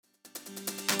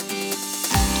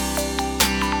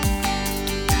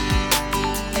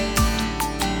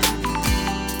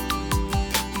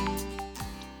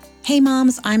Hey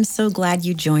moms, I'm so glad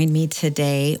you joined me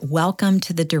today. Welcome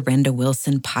to the Dorinda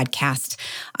Wilson podcast.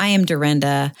 I am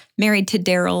Dorinda, married to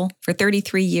Daryl for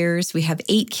 33 years. We have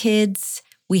 8 kids,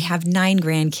 we have 9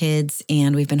 grandkids,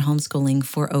 and we've been homeschooling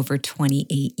for over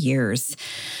 28 years.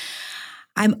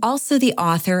 I'm also the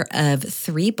author of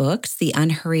 3 books, The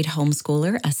Unhurried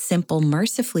Homeschooler, a simple,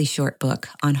 mercifully short book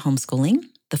on homeschooling,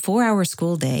 The 4-Hour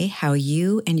School Day, How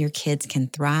You and Your Kids Can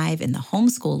Thrive in the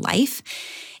Homeschool Life,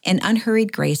 and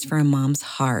Unhurried Grace for a Mom's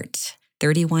Heart,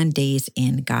 31 Days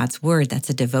in God's Word. That's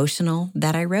a devotional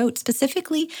that I wrote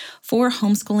specifically for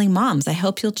homeschooling moms. I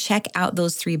hope you'll check out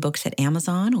those 3 books at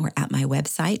Amazon or at my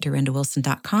website,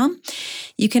 dorindawilson.com.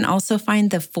 You can also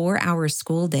find the 4-Hour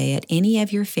School Day at any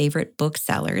of your favorite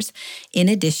booksellers, in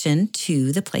addition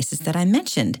to the places that I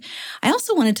mentioned. I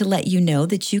also wanted to let you know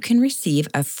that you can receive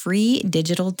a free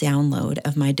digital download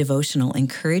of my devotional,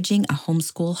 Encouraging a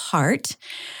Homeschool Heart,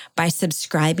 by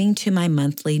subscribing to my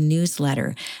monthly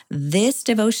newsletter. This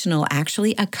devotional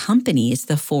actually accompanies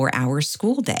the 4-Hour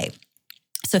School Day.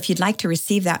 So if you'd like to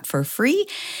receive that for free,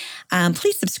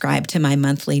 please subscribe to my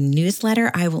monthly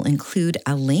newsletter. I will include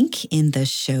a link in the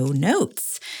show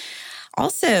notes.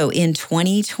 Also, in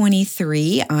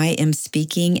 2023, I am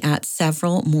speaking at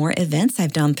several more events.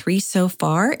 I've done 3 so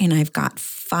far, and I've got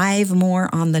 5 more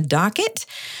on the docket.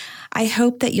 I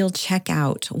hope that you'll check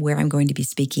out where I'm going to be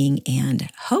speaking, and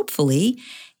hopefully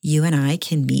you and I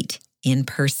can meet in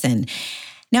person.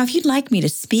 Now, if you'd like me to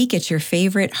speak at your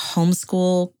favorite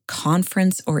homeschool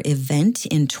conference or event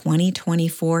in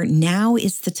 2024, now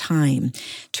is the time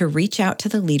to reach out to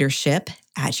the leadership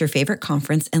at your favorite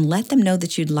conference and let them know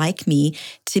that you'd like me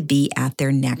to be at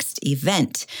their next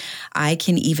event. I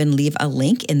can even leave a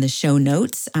link in the show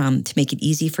notes to make it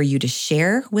easy for you to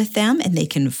share with them, and they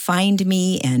can find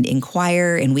me and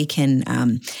inquire, and we can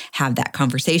have that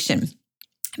conversation.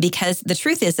 Because the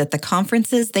truth is that the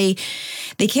conferences, they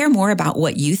care more about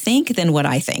what you think than what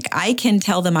I think. I can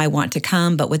tell them I want to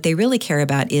come, but what they really care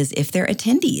about is if their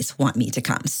attendees want me to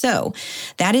come. So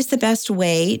that is the best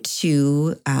way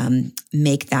to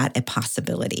make that a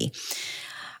possibility.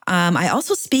 I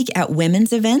also speak at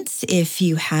women's events. If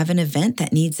you have an event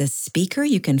that needs a speaker,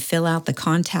 you can fill out the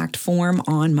contact form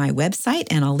on my website,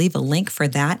 and I'll leave a link for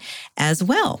that as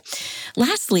well.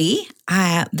 Lastly,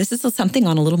 this is something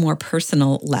on a little more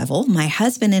personal level. My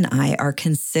husband and I are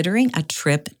considering a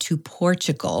trip to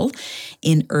Portugal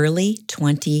in early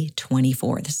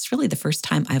 2024. This is really the first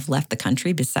time I've left the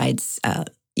country besides,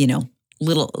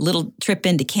 little trip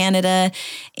into Canada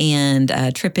and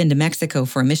a trip into Mexico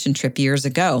for a mission trip years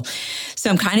ago. So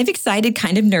I'm kind of excited,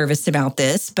 kind of nervous about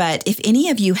this, but if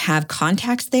any of you have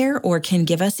contacts there or can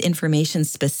give us information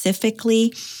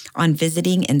specifically on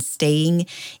visiting and staying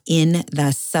in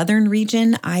the southern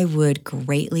region, I would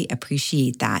greatly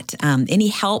appreciate that. Any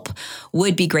help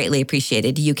would be greatly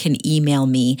appreciated. You can email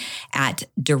me at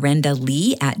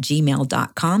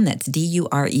dorindalee@gmail.com. That's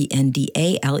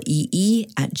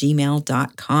DURENDALEE@gmail.com.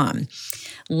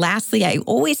 Lastly, I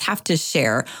always have to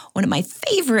share one of my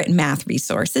favorite math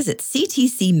resources. It's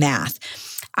CTC Math.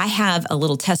 I have a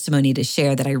little testimony to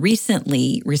share that I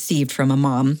recently received from a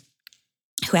mom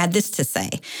who had this to say.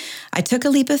 I took a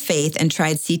leap of faith and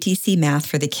tried CTC Math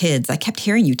for the kids. I kept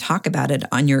hearing you talk about it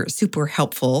on your super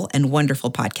helpful and wonderful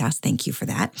podcast. Thank you for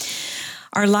that.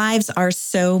 Our lives are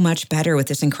so much better with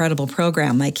this incredible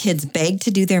program. My kids beg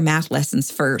to do their math lessons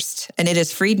first, and it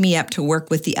has freed me up to work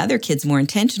with the other kids more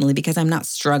intentionally because I'm not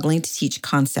struggling to teach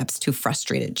concepts to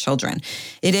frustrated children.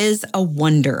 It is a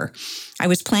wonder. I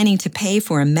was planning to pay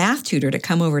for a math tutor to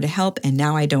come over to help, and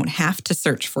now I don't have to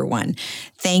search for one.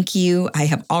 Thank you. I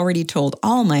have already told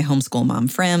all my homeschool mom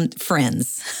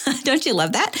friends. Don't you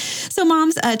love that? So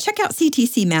moms, check out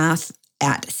CTC Math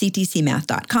at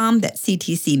ctcmath.com. That's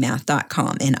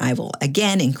ctcmath.com. And I will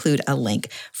again include a link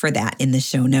for that in the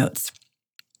show notes.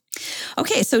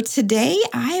 Okay, so today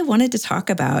I wanted to talk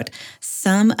about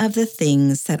some of the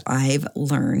things that I've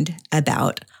learned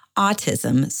about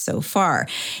autism so far.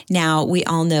 Now, we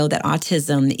all know that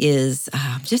autism is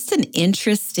just an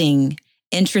interesting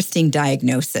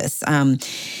diagnosis. And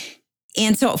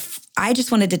so I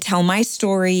just wanted to tell my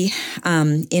story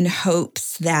in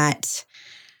hopes that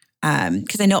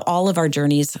because I know all of our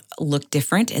journeys look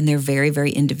different and they're very,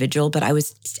 very individual, but I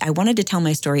wanted to tell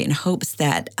my story in hopes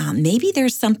that maybe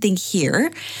there's something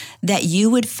here that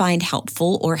you would find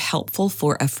helpful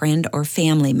for a friend or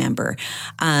family member.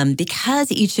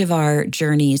 Because each of our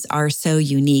journeys are so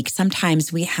unique,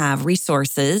 sometimes we have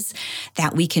resources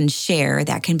that we can share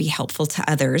that can be helpful to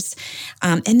others.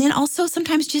 And then also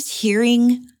sometimes just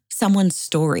hearing someone's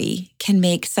story can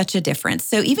make such a difference.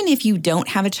 So even if you don't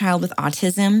have a child with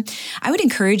autism, I would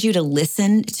encourage you to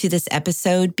listen to this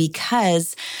episode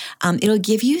because it'll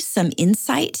give you some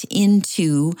insight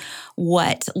into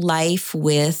what life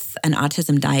with an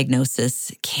autism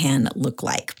diagnosis can look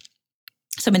like.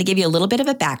 So I'm going to give you a little bit of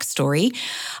a backstory.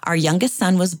 Our youngest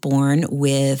son was born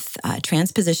with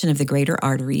transposition of the greater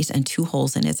arteries and 2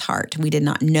 holes in his heart. We did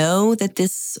not know that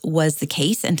this was the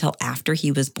case until after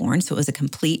he was born, so it was a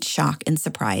complete shock and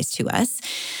surprise to us.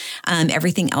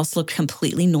 Everything else looked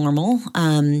completely normal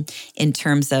in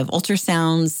terms of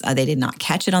ultrasounds. They did not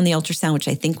catch it on the ultrasound, which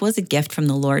I think was a gift from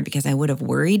the Lord because I would have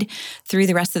worried through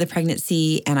the rest of the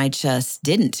pregnancy, and I just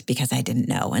didn't because I didn't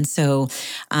know. And so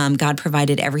God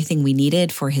provided everything we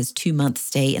needed for his 2-month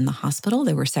stay in the hospital.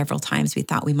 There were several times we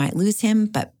thought we might lose him,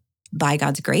 but by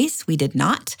God's grace, we did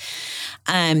not.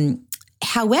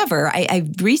 However, I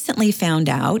recently found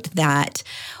out that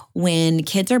when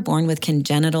kids are born with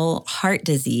congenital heart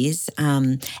disease,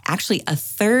 actually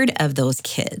 1/3 of those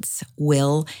kids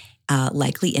will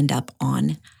likely end up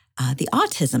on the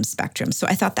autism spectrum. So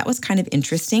I thought that was kind of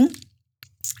interesting.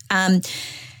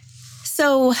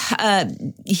 So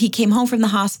he came home from the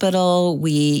hospital.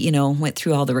 We, went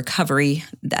through all the recovery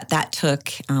that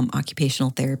took,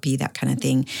 occupational therapy, that kind of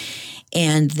thing.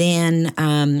 And then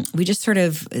we just sort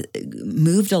of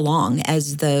moved along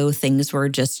as though things were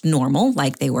just normal,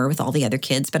 like they were with all the other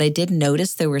kids. But I did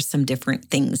notice there were some different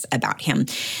things about him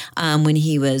when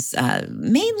he was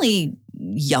mainly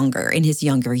younger, in his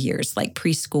younger years, like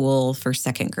preschool, first,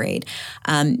 second grade.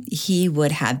 He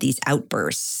would have these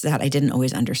outbursts that I didn't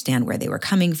always understand where they were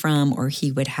coming from, or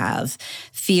he would have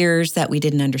fears that we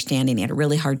didn't understand, and he had a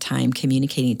really hard time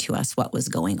communicating to us what was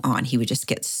going on. He would just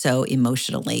get so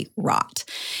emotionally wrought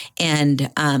and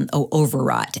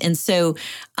overwrought. And so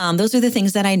those are the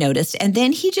things that I noticed. And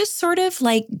then he just sort of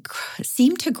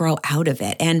seemed to grow out of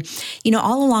it. And,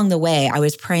 all along the way, I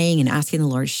was praying and asking the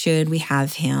Lord, should we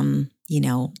have him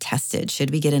tested?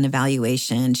 Should we get an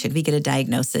evaluation? Should we get a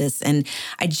diagnosis? And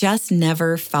I just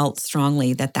never felt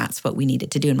strongly that that's what we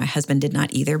needed to do. And my husband did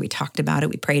not either. We talked about it.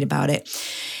 We prayed about it.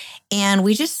 And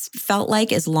we just felt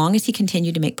like as long as he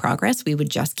continued to make progress, we would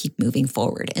just keep moving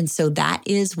forward. And so that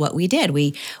is what we did.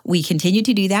 We continued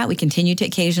to do that. We continued to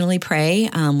occasionally pray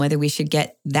whether we should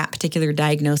get that particular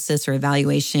diagnosis or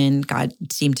evaluation. God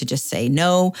seemed to just say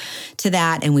no to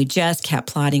that. And we just kept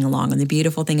plodding along. And the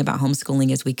beautiful thing about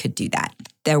homeschooling is we could do that.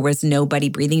 There was nobody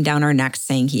breathing down our necks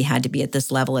saying he had to be at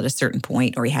this level at a certain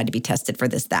point, or he had to be tested for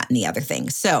this, that, and the other thing.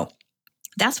 So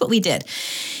that's what we did.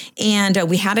 And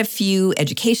we had a few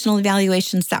educational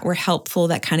evaluations that were helpful,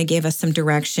 that kind of gave us some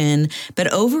direction.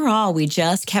 But overall, we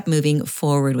just kept moving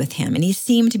forward with him, and he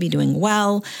seemed to be doing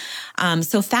well.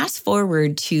 So fast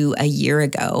forward to a year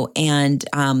ago, and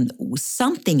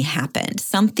something happened.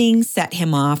 Something set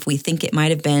him off. We think it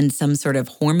might have been some sort of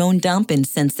hormone dump. And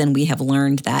since then, we have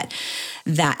learned that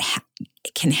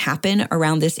can happen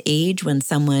around this age when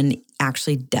someone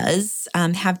actually does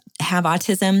have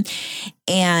autism.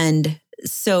 And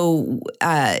so,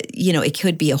 it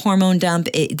could be a hormone dump.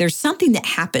 There's something that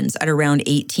happens at around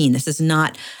 18. This is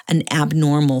not an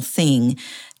abnormal thing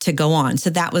to go on.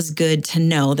 So that was good to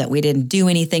know that we didn't do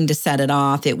anything to set it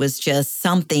off. It was just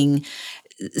something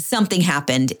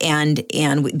happened and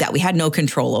that we had no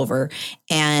control over.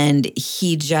 And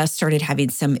he just started having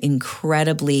some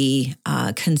incredibly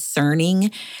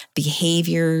concerning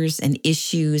behaviors and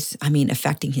issues.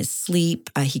 Affecting his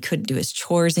sleep. He couldn't do his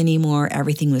chores anymore.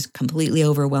 Everything was completely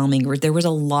overwhelming. There was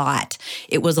a lot.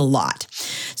 It was a lot.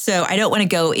 So I don't want to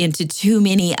go into too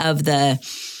many of the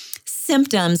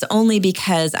symptoms, only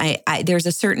because there's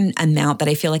a certain amount that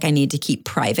I feel like I need to keep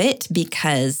private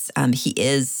because he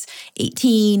is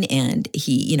 18 and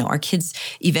our kids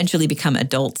eventually become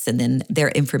adults, and then their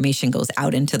information goes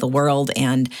out into the world.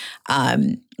 And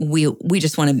we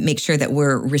just want to make sure that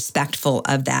we're respectful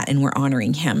of that and we're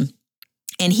honoring him.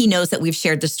 And he knows that we've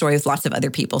shared this story with lots of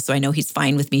other people. So I know he's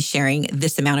fine with me sharing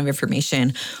this amount of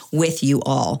information with you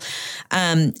all.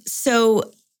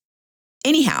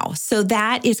 Anyhow, so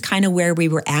that is kind of where we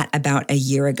were at about a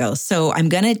year ago. So I'm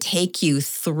going to take you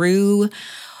through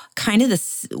kind of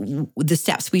the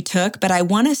steps we took, but I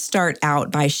want to start out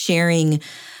by sharing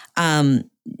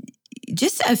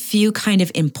just a few kind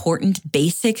of important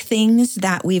basic things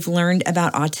that we've learned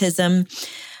about autism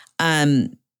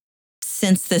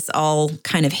since this all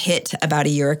kind of hit about a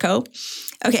year ago.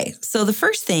 Okay, so the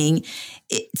first thing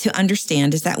to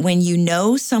understand is that when you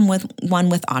know someone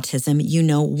with autism, you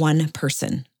know one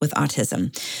person with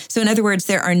autism. So in other words,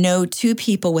 there are no two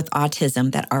people with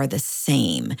autism that are the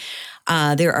same.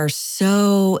 There are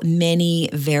so many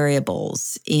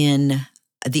variables in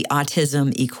the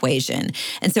autism equation.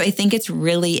 And so I think it's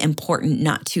really important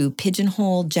not to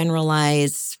pigeonhole,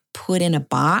 generalize, put in a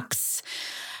box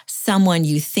someone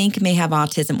you think may have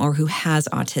autism or who has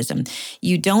autism.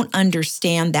 You don't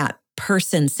understand that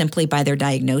person simply by their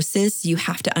diagnosis. You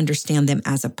have to understand them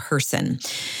as a person.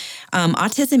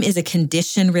 Autism is a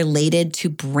condition related to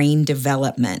brain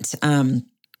development.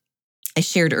 I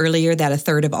shared earlier that a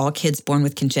third of all kids born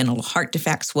with congenital heart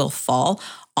defects will fall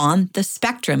on the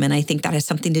spectrum. And I think that has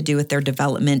something to do with their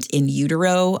development in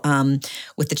utero,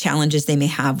 with the challenges they may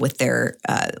have with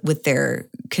their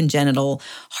congenital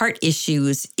heart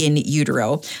issues in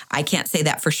utero. I can't say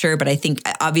that for sure, but I think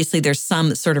obviously there's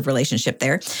some sort of relationship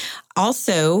there.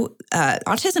 Also,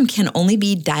 autism can only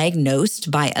be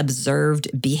diagnosed by observed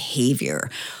behavior,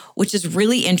 which is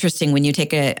really interesting when you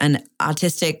take an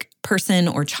autistic person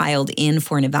or child in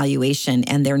for an evaluation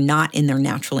and they're not in their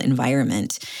natural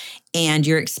environment and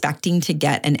you're expecting to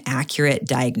get an accurate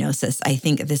diagnosis. I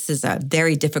think this is a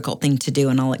very difficult thing to do,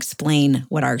 and I'll explain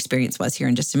what our experience was here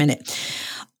in just a minute.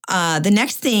 The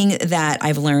next thing that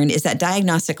I've learned is that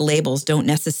diagnostic labels don't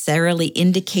necessarily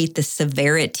indicate the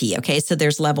severity, okay? So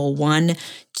there's level 1,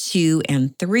 2,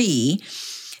 and 3.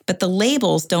 But the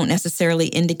labels don't necessarily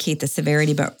indicate the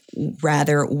severity, but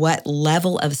rather what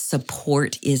level of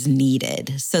support is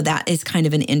needed. So that is kind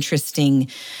of an interesting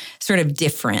sort of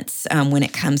difference when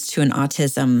it comes to an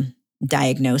autism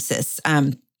diagnosis.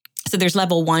 So there's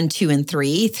level 1, 2, and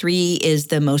 3. 3 is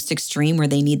the most extreme where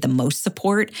they need the most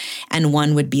support, and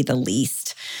 1 would be the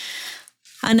least.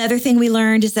 Another thing we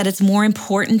learned is that it's more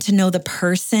important to know the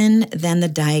person than the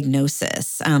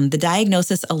diagnosis. The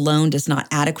diagnosis alone does not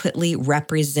adequately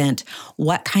represent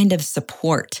what kind of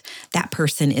support that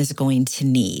person is going to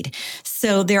need.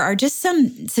 So there are just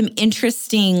some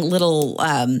interesting little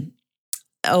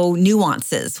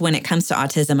nuances when it comes to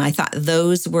autism. I thought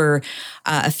those were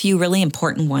a few really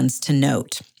important ones to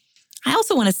note. I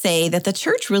also want to say that the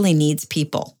church really needs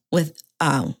people with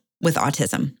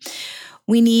autism.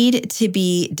 We need to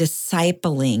be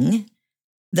discipling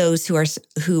those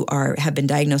who have been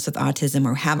diagnosed with autism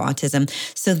or have autism,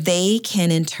 so they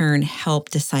can in turn help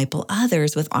disciple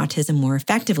others with autism more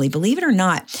effectively. Believe it or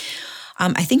not,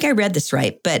 I think I read this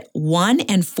right, but 1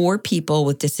 in 4 people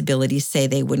with disabilities say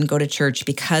they wouldn't go to church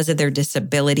because of their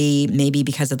disability, maybe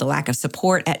because of the lack of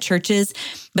support at churches.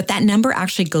 But that number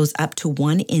actually goes up to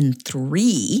 1 in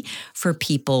 3 for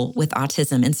people with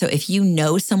autism. And so if you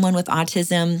know someone with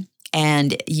autism,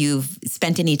 and you've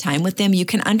spent any time with them, you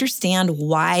can understand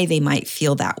why they might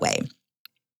feel that way.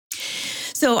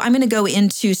 So I'm going to go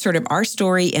into sort of our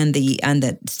story and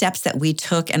the steps that we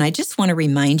took. And I just want to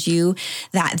remind you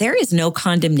that there is no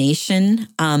condemnation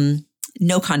in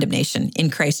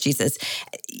Christ Jesus.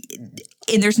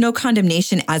 And there's no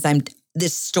condemnation as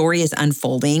this story is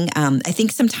unfolding. I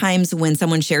think sometimes when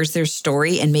someone shares their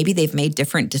story and maybe they've made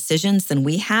different decisions than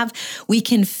we have, we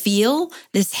can feel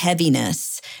this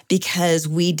heaviness because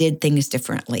we did things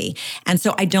differently. And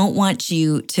so I don't want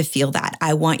you to feel that.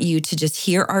 I want you to just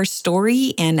hear our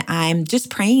story. And I'm just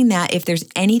praying that if there's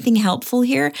anything helpful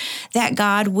here, that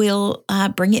God will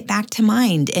bring it back to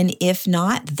mind. And if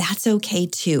not, that's okay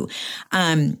too.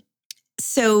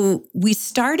 So we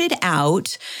started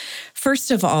out,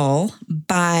 first of all,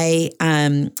 by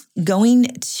going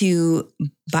to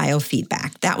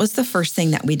biofeedback. That was the first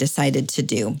thing that we decided to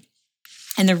do.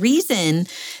 And the reason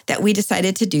that we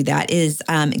decided to do that is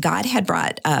God had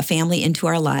brought a family into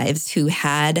our lives who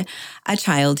had a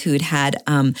child who had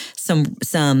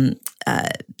some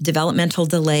developmental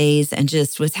delays and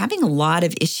just was having a lot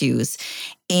of issues.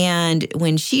 And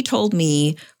when she told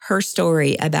me her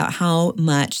story about how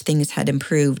much things had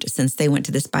improved since they went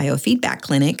to this biofeedback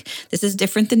clinic, this is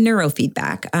different than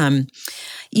neurofeedback.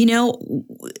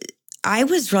 I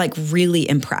was really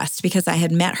impressed because I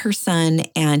had met her son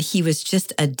and he was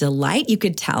just a delight. You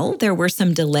could tell there were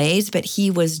some delays, but he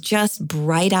was just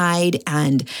bright-eyed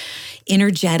and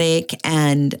energetic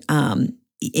and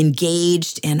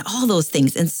engaged and all those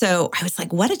things. And so I was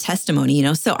like, what a testimony,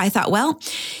 So I thought, well,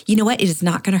 you know what? It is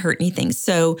not going to hurt anything.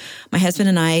 So my husband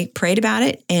and I prayed about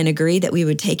it and agreed that we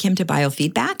would take him to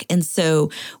biofeedback. And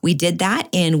so we did that,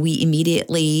 and we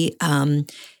immediately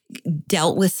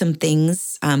dealt with some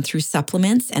things through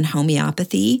supplements and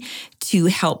homeopathy to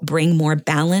help bring more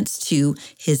balance to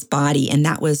his body. And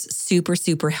that was super,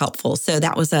 super helpful. So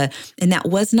that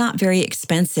was not very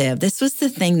expensive. This was the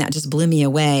thing that just blew me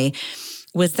away,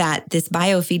 was that this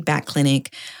biofeedback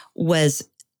clinic was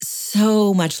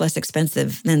so much less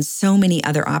expensive than so many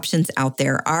other options out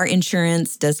there. Our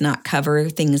insurance does not cover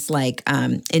things like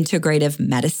integrative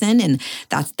medicine, and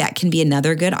that can be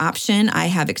another good option. I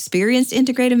have experienced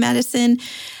integrative medicine.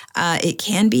 It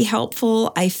can be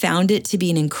helpful. I found it to be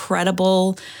an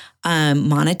incredible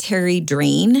monetary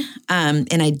drain,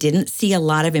 and I didn't see a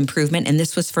lot of improvement. And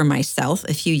this was for myself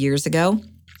a few years ago.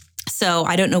 So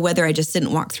I don't know whether I just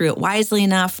didn't walk through it wisely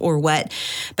enough or what,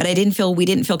 but we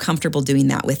didn't feel comfortable doing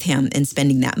that with him and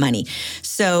spending that money.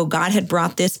 So God had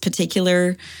brought this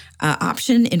particular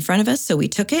option in front of us, so we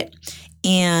took it,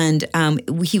 and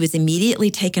he was immediately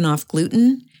taken off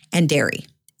gluten and dairy,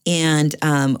 and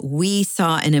we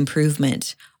saw an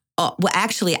improvement. Well,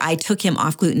 actually, I took him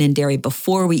off gluten and dairy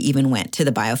before we even went to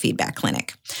the biofeedback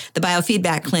clinic. The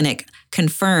biofeedback clinic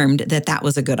confirmed that that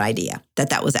was a good idea,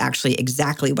 that was actually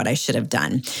exactly what I should have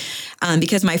done.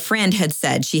 Because my friend had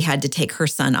said she had to take her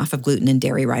son off of gluten and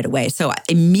dairy right away. So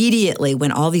immediately,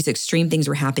 when all these extreme things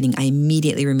were happening, I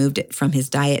immediately removed it from his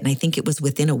diet. And I think it was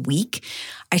within a week,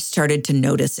 I started to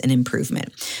notice an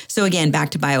improvement. So again,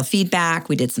 back to biofeedback,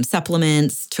 we did some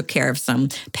supplements, took care of some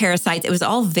parasites. It was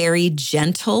all very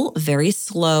gentle, very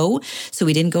slow. So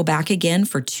we didn't go back again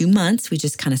for 2 months. We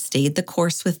just kind of stayed the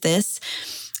course with this.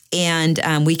 And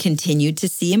we continued to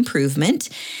see improvement.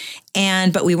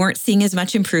 But we weren't seeing as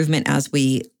much improvement as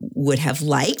we would have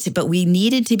liked, but we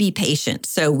needed to be patient.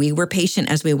 So we were patient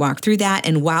as we walked through that.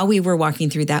 And while we were walking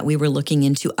through that, we were looking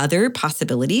into other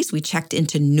possibilities. We checked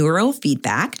into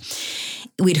neurofeedback.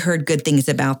 We'd heard good things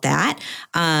about that.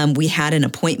 We had an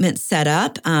appointment set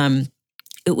up.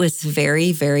 It was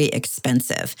very, very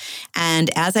expensive. And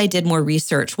as I did more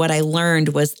research, what I learned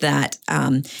was that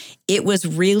it was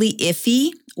really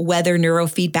iffy whether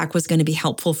neurofeedback was going to be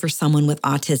helpful for someone with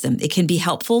autism. It can be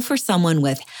helpful for someone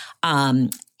with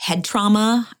head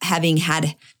trauma, having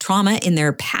had trauma in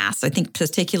their past, I think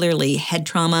particularly head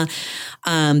trauma.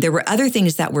 There were other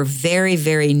things that were very,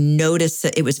 very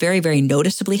it was very, very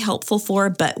noticeably helpful for.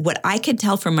 But what I could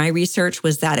tell from my research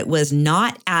was that it was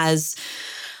not as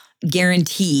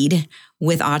guaranteed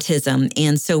with autism.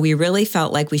 And so we really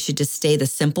felt like we should just stay the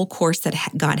simple course that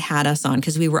God had us on,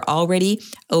 because we were already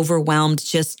overwhelmed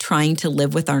just trying to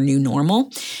live with our new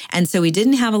normal. And so we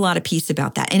didn't have a lot of peace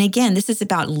about that. And again, this is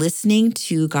about listening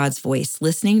to God's voice,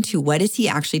 listening to what is he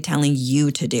actually telling you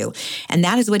to do. And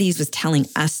that is what he was telling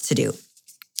us to do.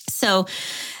 So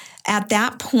at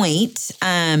that point,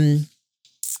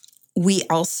 we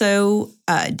also,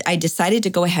 I decided to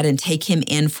go ahead and take him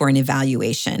in for an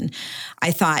evaluation.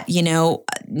 I thought,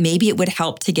 maybe it would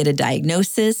help to get a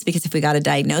diagnosis, because if we got a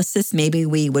diagnosis, maybe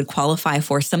we would qualify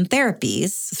for some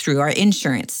therapies through our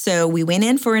insurance. So we went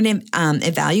in for an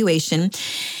evaluation.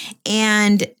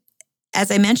 And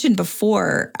as I mentioned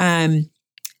before, the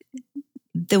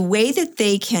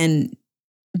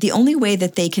only way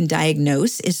that they can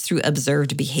diagnose is through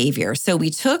observed behavior. So we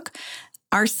took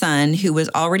our son, who was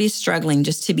already struggling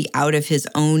just to be out of his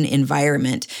own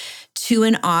environment, to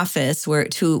an office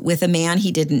with a man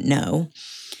he didn't know.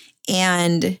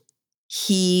 And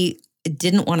he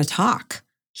didn't want to talk.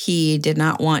 He did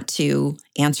not want to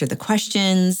answer the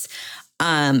questions.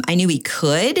 I knew he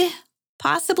could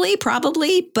probably,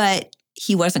 but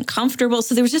he wasn't comfortable.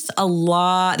 So there was just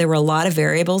there were a lot of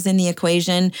variables in the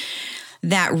equation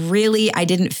that really I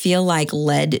didn't feel like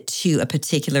led to a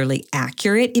particularly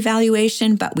accurate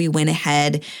evaluation, but we went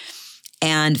ahead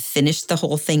and finished the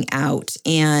whole thing out.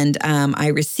 And I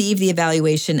received the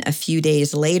evaluation a few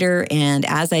days later, and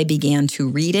as I began to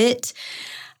read it,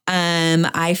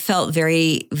 I felt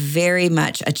very, very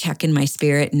much a check in my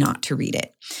spirit not to read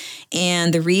it.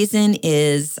 And the reason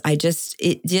is I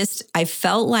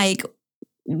felt like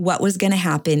what was going to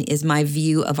happen is my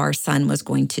view of our son was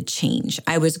going to change.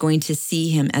 I was going to see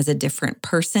him as a different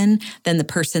person than the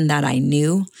person that I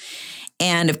knew.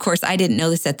 And of course, I didn't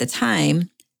know this at the time,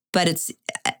 but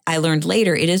I learned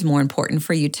later, it is more important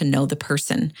for you to know the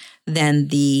person than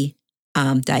the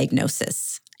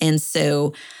diagnosis. And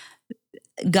so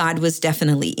God was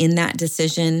definitely in that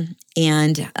decision.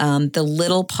 And the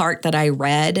little part that I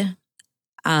read,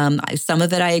 some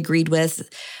of it I agreed with.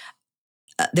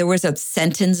 There was a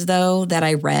sentence, though, that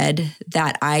I read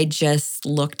that I just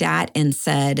looked at and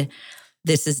said,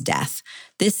 this is death.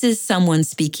 This is someone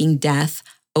speaking death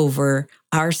over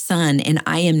our son, and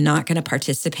I am not going to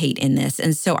participate in this.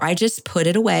 And so I just put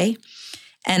it away,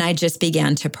 and I just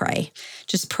began to pray.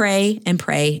 Just pray and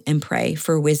pray and pray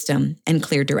for wisdom and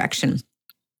clear direction.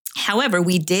 However,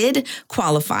 we did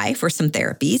qualify for some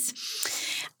therapies.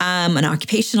 An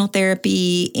occupational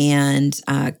therapy, and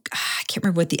I can't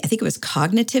remember I think it was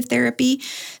cognitive therapy.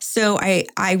 So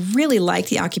I really liked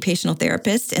the occupational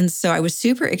therapist. And so I was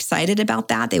super excited about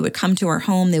that. They would come to our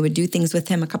home. They would do things with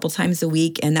him a couple times a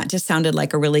week. And that just sounded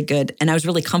like a really good, and I was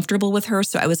really comfortable with her.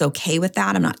 So I was okay with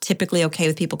that. I'm not typically okay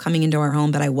with people coming into our home,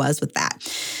 but I was with that.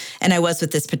 And I was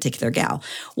with this particular gal.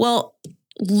 Well,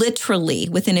 literally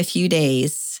within a few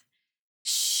days,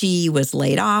 she was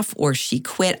laid off or she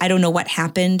quit. I don't know what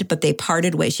happened, but they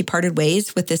parted ways. She parted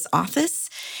ways with this office.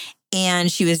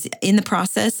 And she was in the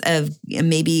process of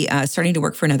maybe starting to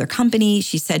work for another company.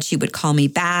 She said she would call me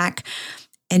back,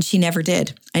 and she never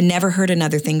did. I never heard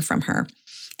another thing from her.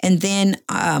 And then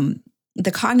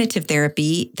the cognitive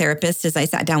therapist, as I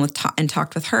sat down and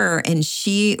talked with her, and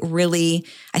she really,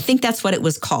 I think that's what it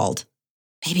was called.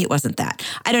 Maybe it wasn't that.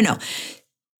 I don't know.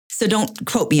 So don't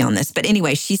quote me on this. But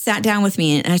anyway, she sat down with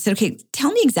me and I said, okay,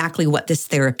 tell me exactly what this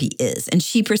therapy is. And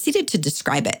she proceeded to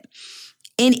describe it.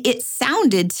 And it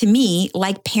sounded to me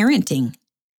like parenting.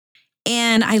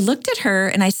 And I looked at her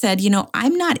and I said,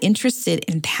 I'm not interested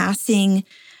in passing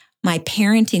my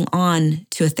parenting on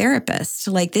to a therapist.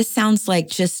 Like, this sounds like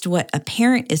just what a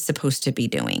parent is supposed to be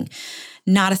doing,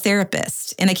 not a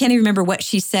therapist. And I can't even remember what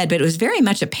she said, but it was very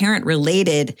much a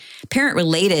parent-related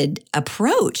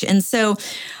approach. And so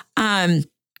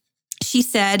she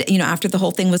said, after the whole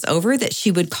thing was over, that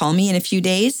she would call me in a few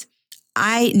days.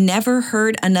 I never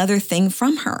heard another thing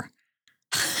from her.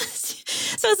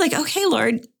 So I was like, okay,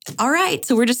 Lord, all right.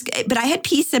 So but I had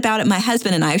peace about it. My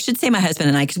husband and I should say my husband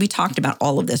and I, because we talked about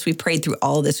all of this. We prayed through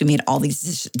all of this. We made all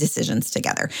these decisions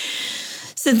together.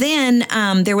 So then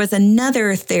there was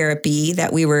another therapy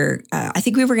that I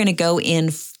think we were going to go in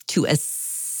to a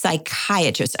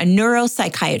psychiatrist, a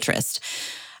neuropsychiatrist.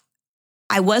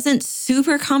 I wasn't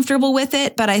super comfortable with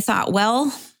it, but I thought,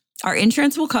 well, our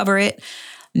insurance will cover it.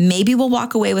 Maybe we'll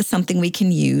walk away with something we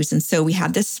can use. And so we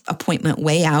had this appointment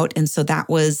way out. And so that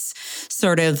was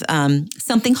sort of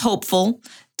something hopeful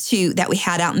that we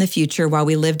had out in the future while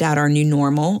we lived out our new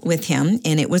normal with him.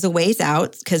 And it was a ways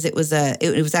out because it was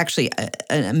actually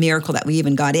a miracle that we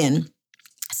even got in.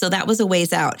 So that was a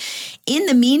ways out. In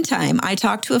the meantime, I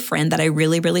talked to a friend that I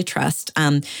really, really trust,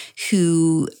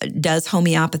 who does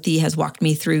homeopathy, has walked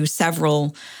me through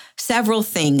several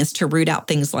things to root out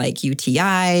things like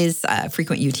UTIs,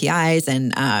 frequent UTIs,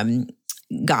 and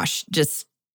just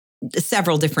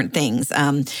several different things.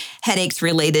 Headaches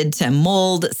related to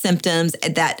mold symptoms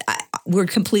that were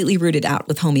completely rooted out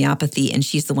with homeopathy, and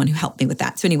she's the one who helped me with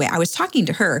that. So anyway, I was talking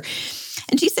to her,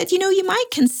 and she said, you might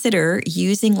consider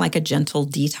using like a gentle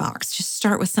detox. Just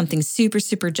start with something super,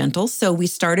 super gentle. So we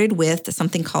started with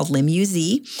something called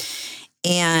Lim-U-Z,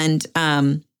 and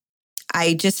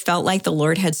I just felt like the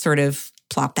Lord had sort of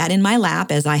plopped that in my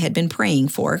lap as I had been praying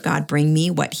for. God, bring me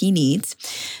what he needs.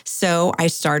 So I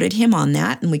started him on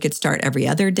that, and we could start every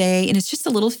other day. And it's just a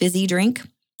little fizzy drink.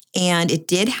 And it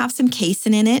did have some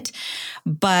casein in it,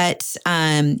 but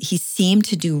he seemed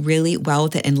to do really well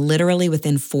with it. And literally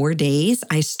within 4 days,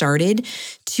 I started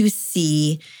to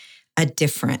see a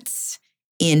difference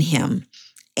in him.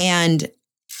 And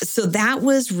so that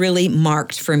was really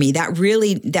marked for me. That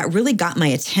really got my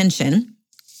attention.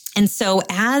 And so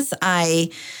as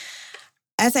I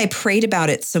prayed about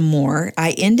it some more,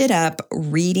 I ended up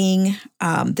reading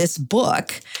this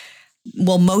book.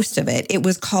 Well, most of it. It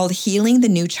was called Healing the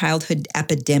New Childhood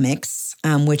Epidemics,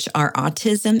 which are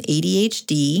autism,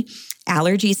 ADHD,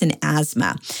 allergies, and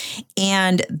asthma.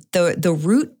 And the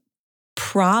root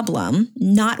problem,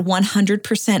 not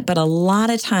 100%, but a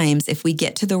lot of times, if we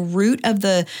get to the root of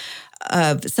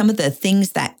some of the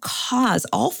things that cause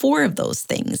all four of those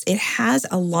things, it has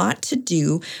a lot to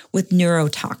do with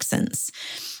neurotoxins.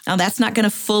 Now, that's not going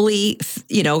to fully,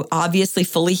 obviously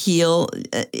fully heal.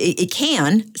 It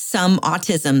can. Some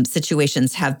autism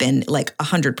situations have been like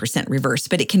 100%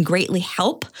 reversed, but it can greatly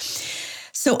help.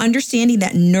 So understanding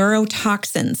that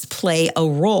neurotoxins play a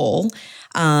role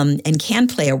and can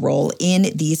play a role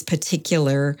in these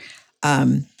particular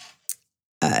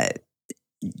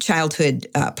childhood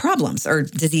problems or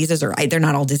diseases, or they're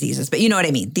not all diseases, but you know what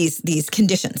I mean, these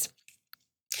conditions.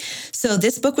 So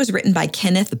this book was written by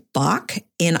Kenneth Bach,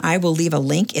 and I will leave a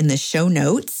link in the show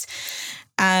notes.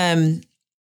 The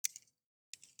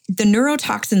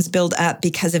neurotoxins build up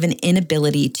because of an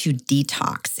inability to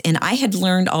detox. And I had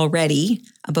learned already,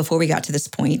 before we got to this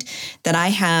point, that I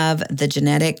have the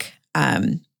genetic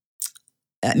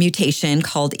mutation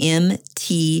called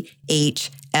MTHFR.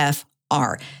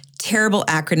 Terrible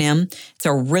acronym. It's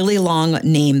a really long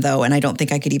name, though, and I don't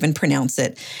think I could even pronounce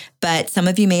it. But some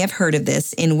of you may have heard of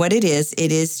this. And what it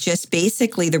is just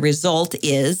basically the result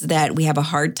is that we have a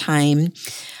hard time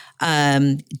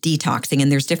detoxing.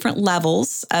 And there's different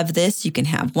levels of this. You can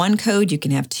have one code, you can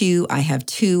have two. I have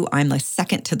two. I'm the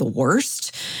second to the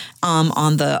worst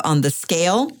on the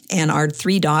scale. And our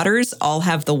three daughters all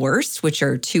have the worst, which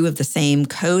are two of the same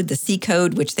code, the C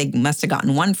code, which they must have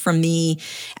gotten one from me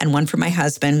and one from my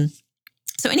husband.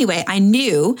 So anyway, I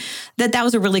knew that that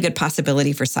was a really good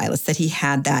possibility for Silas, that he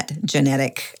had that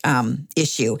genetic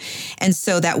issue. And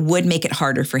so that would make it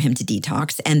harder for him to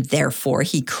detox, and therefore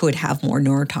he could have more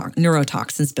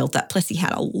neurotoxins built up. Plus he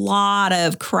had a lot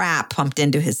of crap pumped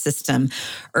into his system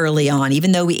early on.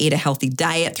 Even though we ate a healthy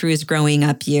diet through his growing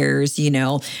up years,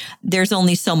 there's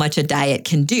only so much a diet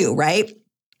can do, right?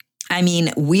 I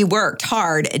mean, we worked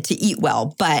hard to eat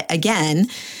well, but again,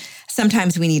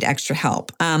 sometimes we need extra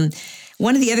help.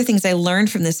 One of the other things I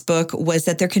learned from this book was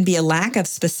that there can be a lack of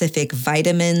specific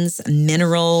vitamins,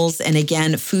 minerals, and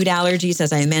again, food allergies,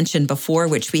 as I mentioned before,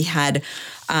 which we had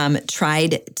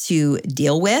tried to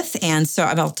deal with. And so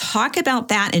I'll talk about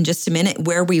that in just a minute,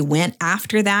 where we went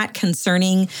after that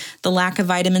concerning the lack of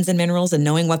vitamins and minerals and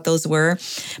knowing what those were.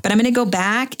 But I'm going to go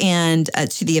back and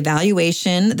to the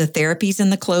evaluation, the therapies, and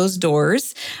the closed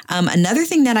doors. Another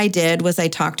thing that I did was I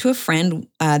talked to a friend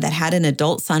that had an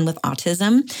adult son with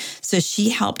autism. So she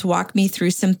helped walk me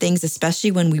through some things,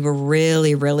 especially when we were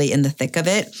really, really in the thick of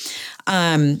it.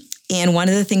 And one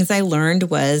of the things I learned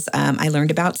was I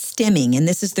learned about stimming. And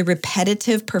this is the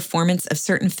repetitive performance of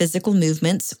certain physical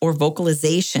movements or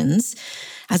vocalizations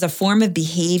as a form of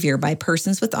behavior by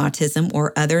persons with autism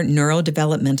or other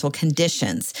neurodevelopmental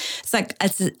conditions.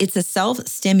 It's a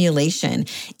self-stimulation.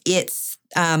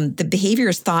 The behavior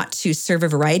is thought to serve a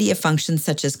variety of functions,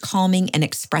 such as calming and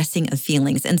expressing of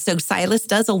feelings. And so Silas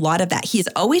does a lot of that. He's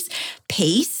always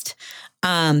paced.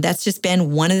 That's just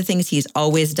been one of the things he's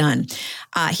always done.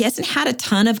 He hasn't had a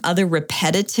ton of other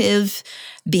repetitive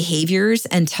behaviors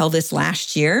until this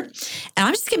last year. And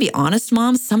I'm just going to be honest,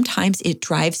 Mom, sometimes it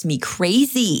drives me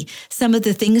crazy, some of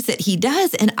the things that he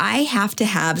does. And I have to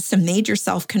have some major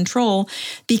self-control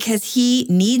because he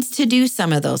needs to do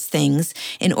some of those things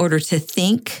in order to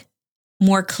think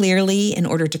more clearly, in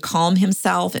order to calm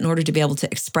himself, in order to be able to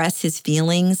express his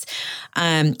feelings.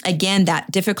 Again,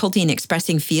 that difficulty in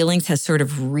expressing feelings has sort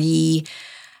of resurged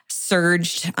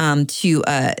to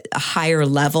a higher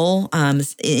level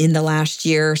in the last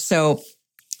year. So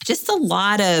just a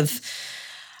lot of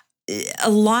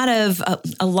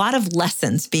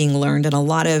lessons being learned, and a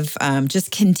lot of just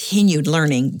continued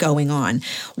learning going on.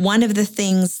 One of the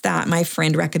things that my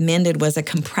friend recommended was a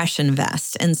compression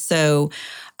vest. And so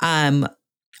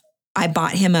we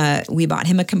bought him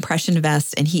a compression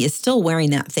vest, and he is still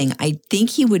wearing that thing. I think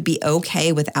he would be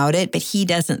okay without it, but he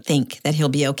doesn't think that he'll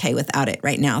be okay without it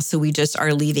right now. So we just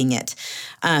are leaving it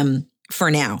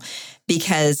for now,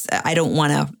 because I don't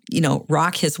want to,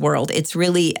 rock his world. It's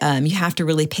really, you have to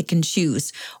really pick and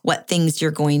choose what things you're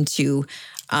going to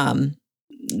kind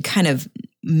of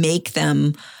make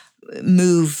them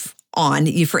move on.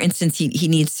 For instance, he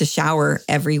needs to shower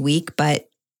every week, but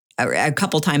a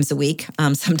couple times a week.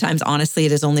 Sometimes, honestly,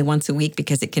 it is only once a week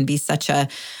because it can be such an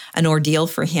ordeal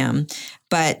for him.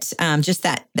 But just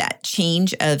that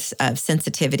change of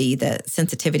sensitivity, the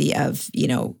sensitivity of,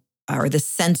 or the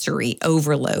sensory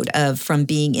overload from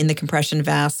being in the compression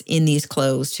vest, in these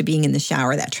clothes, to being in the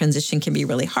shower, that transition can be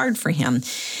really hard for him.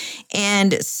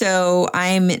 And so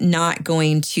I'm not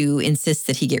going to insist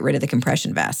that he get rid of the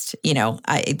compression vest.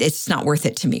 It's not worth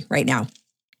it to me right now.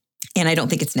 And I don't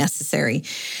think it's necessary.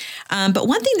 But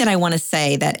one thing that I want to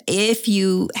say, that if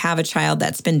you have a child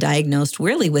that's been diagnosed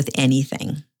really with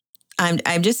anything,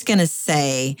 I'm just going to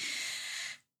say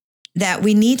that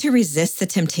we need to resist the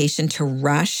temptation to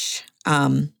rush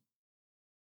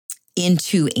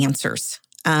into answers.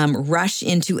 Rush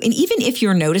into, and even if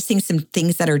you're noticing some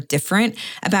things that are different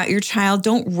about your child,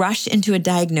 don't rush into a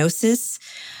diagnosis.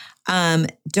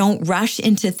 Don't rush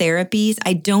into therapies.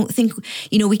 I don't think,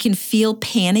 we can feel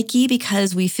panicky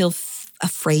because we feel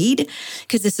afraid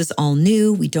because this is all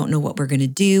new. We don't know what we're going to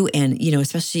do. And,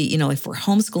 especially, if we're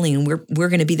homeschooling and we're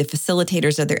going to be the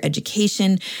facilitators of their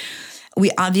education, we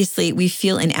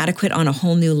feel inadequate on a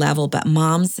whole new level. But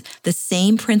moms, the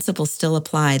same principles still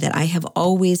apply that I have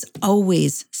always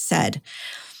said.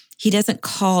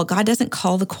 God doesn't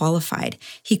call the qualified.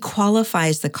 He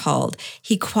qualifies the called.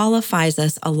 He qualifies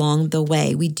us along the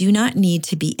way. We do not need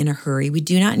to be in a hurry. We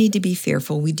do not need to be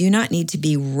fearful. We do not need to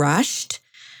be rushed.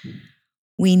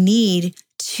 We need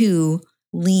to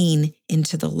lean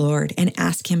into the Lord and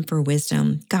ask him for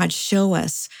wisdom. God, show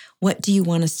us, what do you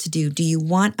want us to do? Do you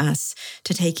want us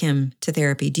to take him to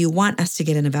therapy? Do you want us to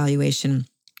get an evaluation?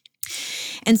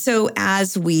 And so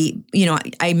as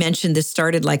I mentioned this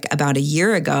started like about a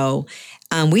year ago,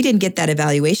 we didn't get that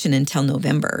evaluation until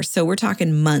November. So we're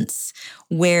talking months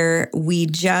where we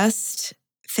just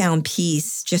found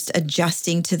peace just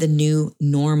adjusting to the new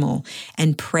normal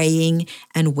and praying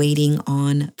and waiting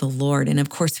on the Lord. And of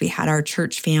course, we had our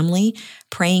church family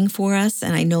praying for us.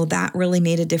 And I know that really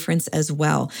made a difference as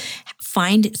well.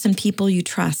 Find some people you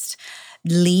trust.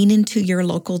 Lean into your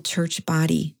local church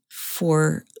body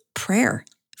for prayer,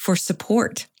 for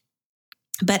support.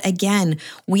 But again,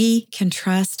 we can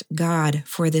trust God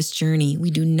for this journey.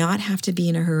 We do not have to be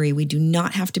in a hurry. We do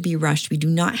not have to be rushed. We do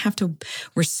not have to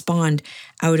respond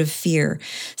out of fear.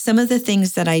 Some of the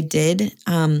things that I did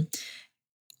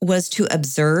was to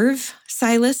observe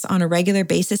Silas on a regular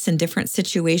basis in different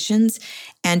situations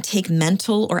and take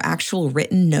mental or actual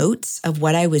written notes of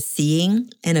what I was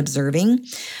seeing and observing.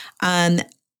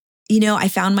 I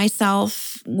found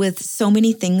myself with so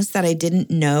many things that I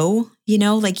didn't know,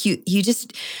 like you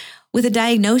just, with a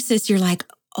diagnosis, you're like,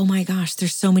 oh my gosh,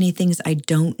 there's so many things I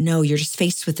don't know. You're just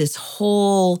faced with this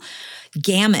whole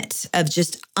gamut of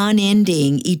just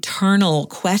unending, eternal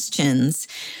questions.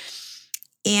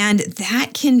 And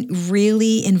that can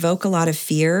really invoke a lot of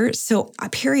fear. So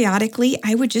periodically,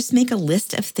 I would just make a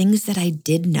list of things that I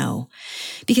did know.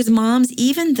 Because moms,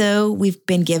 even though we've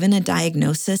been given a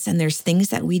diagnosis and there's things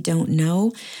that we don't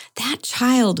know, that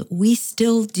child, we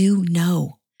still do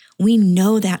know. We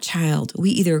know that child.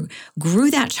 We either grew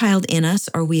that child in us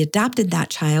or we adopted that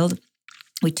child.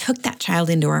 We took that child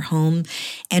into our home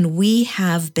and we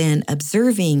have been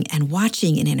observing and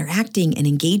watching and interacting and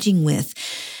engaging with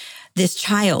this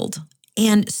child.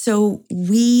 And so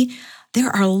there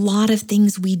are a lot of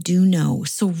things we do know.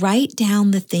 So write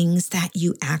down the things that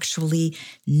you actually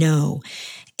know.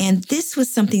 And this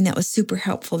was something that was super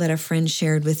helpful that a friend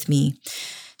shared with me.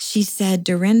 She said,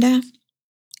 Dorinda,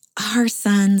 our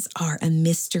sons are a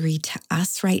mystery to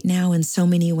us right now in so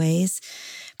many ways,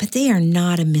 but they are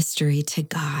not a mystery to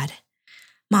God.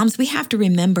 Moms, we have to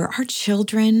remember our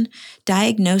children,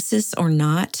 diagnosis or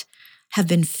not, have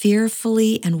been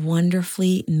fearfully and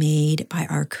wonderfully made by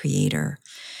our Creator.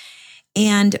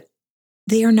 And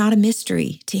they are not a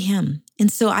mystery to Him. And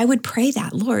so I would pray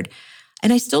that, Lord,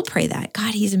 and I still pray that,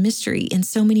 God, He's a mystery in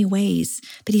so many ways,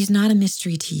 but He's not a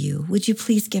mystery to you. Would you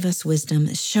please give us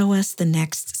wisdom, show us the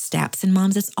next steps? And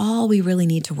moms, that's all we really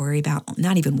need to worry about,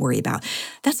 not even worry about.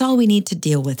 That's all we need to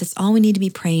deal with. That's all we need to be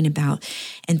praying about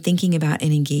and thinking about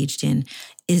and engaged in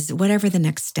is whatever the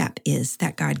next step is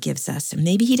that God gives us. And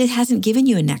maybe He hasn't given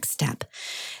you a next step.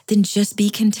 Then just be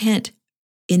content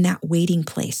in that waiting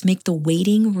place. Make the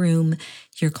waiting room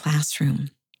your classroom.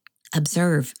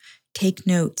 Observe, take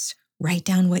notes, write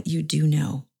down what you do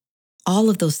know. All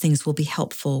of those things will be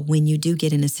helpful when you do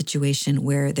get in a situation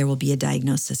where there will be a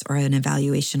diagnosis or an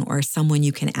evaluation or someone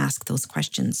you can ask those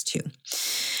questions to.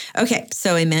 Okay,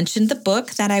 so I mentioned the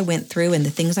book that I went through and the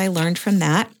things I learned from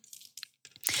that.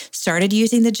 Started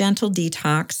using the gentle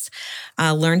detox,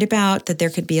 learned about that there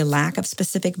could be a lack of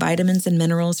specific vitamins and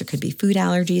minerals, there could be food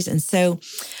allergies. And so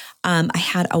I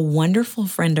had a wonderful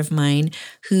friend of mine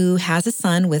who has a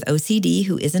son with OCD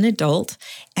who is an adult.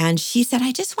 And she said,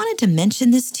 I just wanted to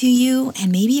mention this to you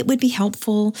and maybe it would be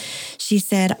helpful. She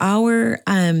said,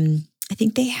 I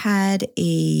think they had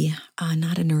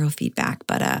not a neurofeedback,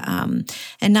 but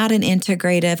and not an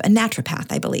integrative, a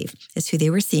naturopath, I believe, is who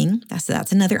they were seeing. So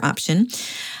that's another option.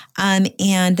 And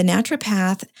the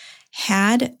naturopath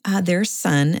had their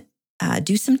son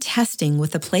do some testing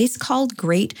with a place called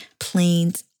Great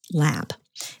Plains Lab.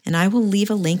 And I will leave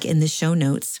a link in the show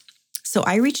notes. So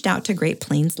I reached out to Great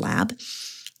Plains Lab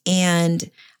and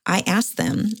I asked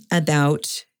them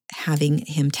about having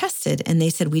him tested. And they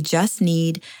said, we just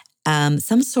need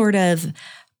some sort of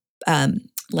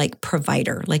like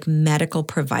provider, like medical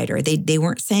provider. They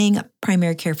weren't saying a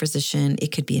primary care physician.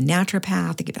 It could be a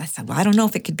naturopath. I said, well, I don't know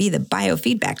if it could be the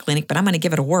biofeedback clinic, but I'm going to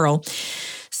give it a whirl.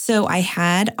 So I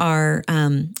had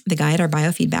the guy at our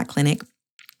biofeedback clinic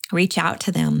reach out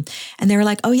to them and they were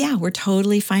like, oh yeah, we're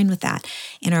totally fine with that.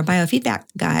 And our biofeedback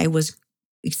guy was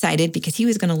excited because he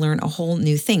was going to learn a whole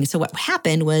new thing. So what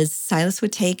happened was Silas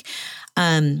would take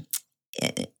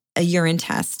a urine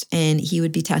test and he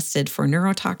would be tested for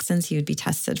neurotoxins. He would be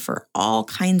tested for all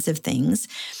kinds of things.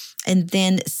 And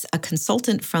then a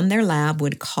consultant from their lab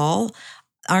would call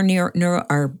our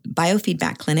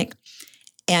biofeedback clinic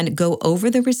and go over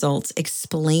the results,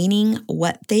 explaining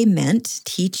what they meant,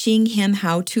 teaching him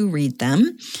how to read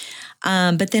them,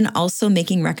 but then also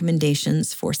making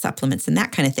recommendations for supplements and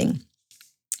that kind of thing.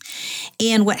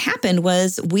 And what happened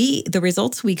was the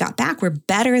results we got back were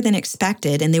better than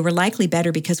expected, and they were likely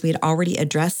better because we had already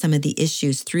addressed some of the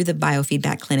issues through the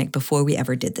biofeedback clinic before we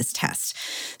ever did this test.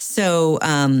 So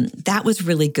that was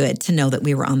really good to know that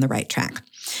we were on the right track.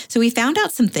 So we found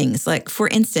out some things. Like, for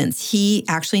instance, he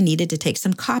actually needed to take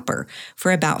some copper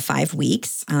for about 5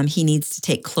 weeks. He needs to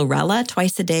take chlorella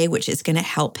twice a day, which is going to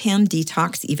help him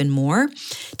detox even more.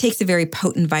 Takes a very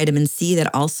potent vitamin C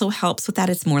that also helps with that.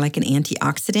 It's more like an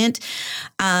antioxidant.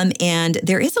 And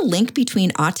there is a link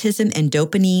between autism and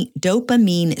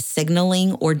dopamine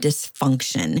signaling or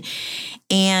dysfunction.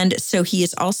 And so he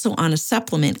is also on a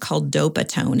supplement called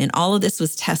Dopatone. And all of this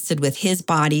was tested with his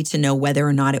body to know whether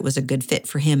or not it was a good fit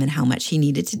for him and how much he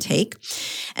needed to take.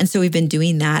 And so we've been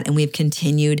doing that, and we've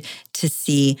continued to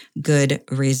see good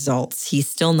results. He's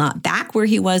still not back where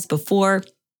he was before,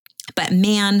 but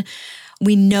man,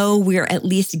 we know we're at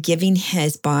least giving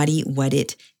his body what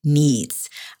it needs.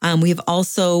 We've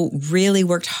also really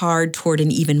worked hard toward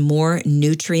an even more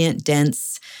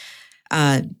nutrient-dense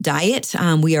diet.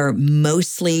 We are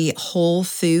mostly whole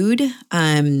food.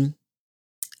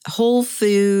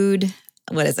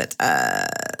 What is it?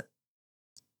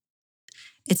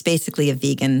 It's basically a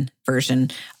vegan version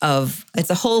of, it's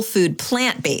a whole food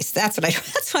plant-based. That's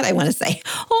what I want to say.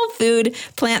 Whole food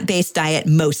plant-based diet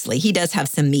mostly. He does have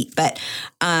some meat, but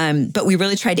we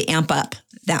really tried to amp up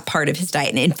that part of his diet.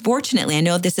 And unfortunately, I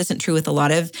know this isn't true with a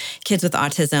lot of kids with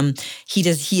autism. He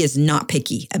is not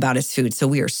picky about his food. So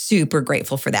we are super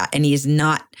grateful for that. And he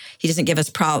doesn't give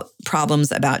us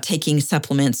problems about taking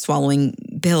supplements, swallowing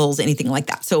pills, anything like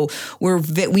that. So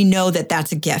we know that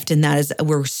that's a gift, and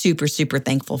we're super, super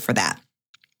thankful for that.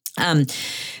 But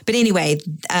anyway,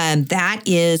 that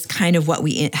is kind of what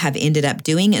we have ended up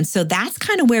doing. And so that's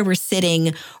kind of where we're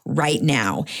sitting right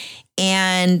now.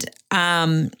 And,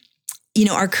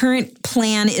 our current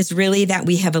plan is really that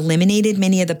we have eliminated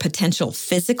many of the potential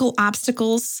physical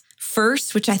obstacles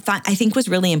first, which I think was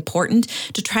really important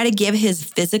to try to give his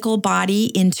physical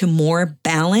body into more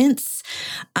balance.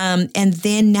 And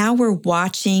then now we're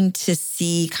watching to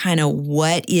see kind of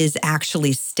what is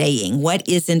actually staying, what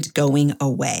isn't going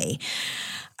away.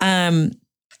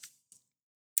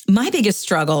 My biggest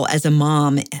struggle as a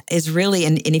mom is really,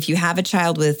 and if you have a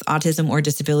child with autism or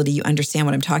disability, you understand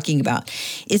what I'm talking about,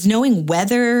 is knowing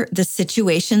whether the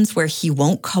situations where he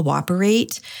won't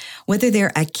cooperate, whether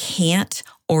they're a can't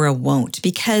or a won't,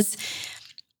 because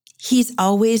he's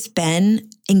always been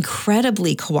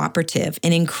incredibly cooperative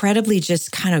and incredibly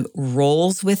just kind of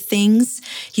rolls with things.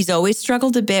 He's always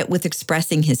struggled a bit with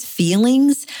expressing his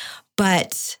feelings,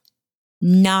 but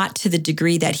not to the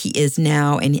degree that he is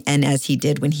now and as he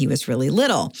did when he was really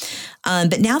little.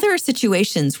 But now there are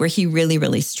situations where he really,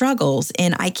 really struggles,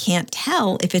 and I can't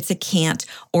tell if it's a can't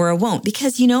or a won't.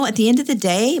 Because, at the end of the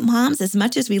day, moms, as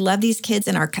much as we love these kids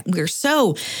and we're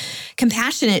so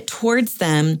compassionate towards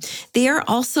them, they are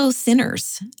also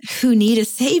sinners who need a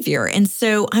savior. And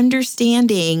so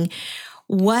understanding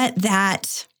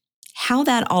how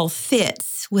that all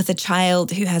fits with a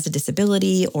child who has a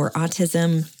disability or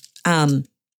autism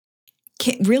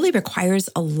really requires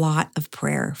a lot of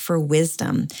prayer for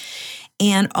wisdom.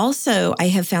 And also, I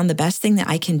have found the best thing that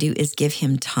I can do is give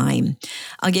him time.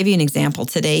 I'll give you an example.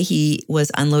 Today, he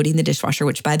was unloading the dishwasher,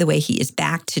 which, by the way, he is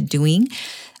back to doing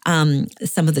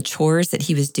some of the chores that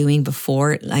he was doing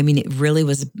before. I mean, it really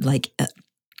was like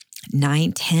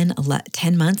 10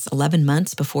 months, 11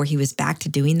 months before he was back to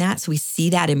doing that. So we see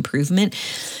that improvement.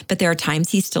 But there are times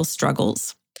he still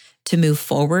struggles to move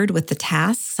forward with the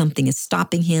task. Something is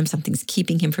stopping him. Something's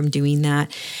keeping him from doing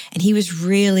that. And he was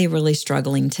really, really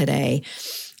struggling today.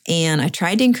 And I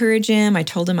tried to encourage him. I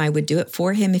told him I would do it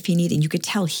for him if he needed. And you could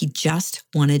tell he just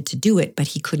wanted to do it, but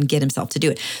he couldn't get himself to do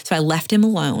it. So I left him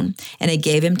alone and I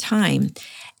gave him time.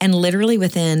 And literally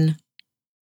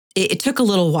it took a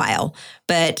little while,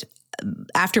 but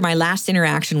after my last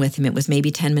interaction with him, it was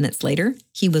maybe 10 minutes later,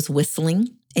 he was whistling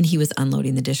and he was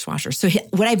unloading the dishwasher. So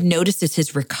what I've noticed is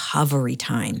his recovery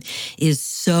time is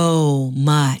so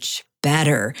much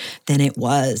better than it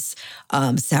was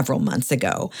several months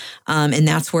ago. And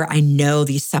that's where I know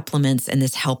these supplements and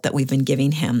this help that we've been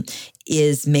giving him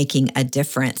is making a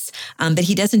difference. But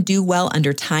he doesn't do well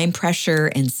under time pressure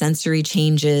and sensory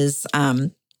changes.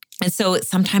 And so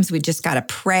sometimes we just got to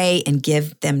pray and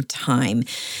give them time.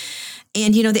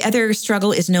 And, the other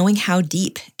struggle is knowing how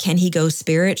deep can he go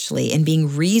spiritually and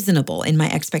being reasonable in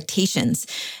my expectations,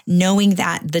 knowing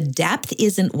that the depth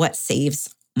isn't what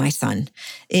saves my son.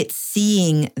 It's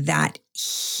seeing that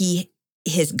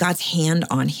God's hand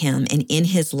on him and in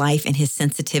his life and his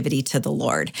sensitivity to the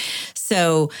Lord.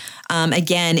 So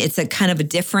again, it's a kind of a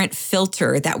different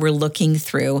filter that we're looking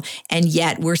through, and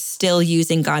yet we're still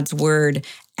using God's word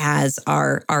as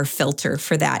our filter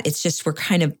for that. It's just we're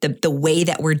kind of, the way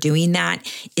that we're doing that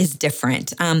is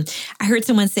different. I heard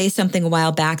someone say something a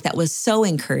while back that was so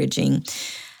encouraging.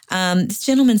 This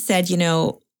gentleman said,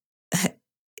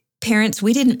 Parents,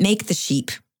 we didn't make the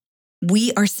sheep.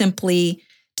 We are simply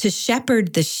to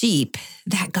shepherd the sheep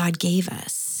that God gave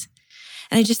us.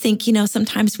 And I just think,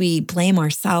 sometimes we blame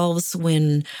ourselves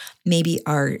when maybe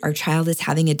our child is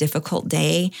having a difficult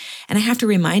day. And I have to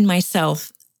remind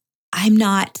myself,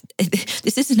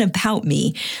 this isn't about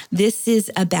me. This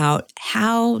is about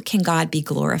how can God be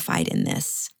glorified in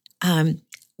this?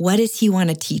 What does he want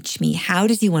to teach me? How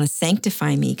does he want to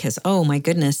sanctify me? Because, oh my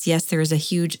goodness, yes, there is a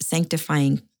huge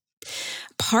sanctifying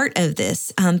part of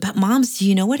this. But moms, do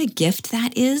you know what a gift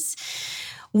that is?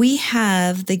 We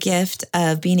have the gift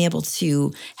of being able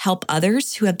to help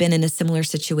others who have been in a similar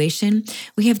situation.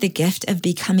 We have the gift of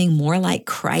becoming more like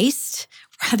Christ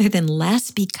rather than less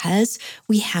because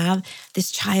we have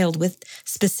this child with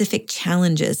specific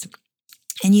challenges.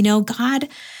 And God,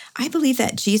 I believe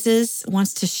that Jesus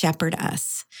wants to shepherd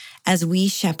us as we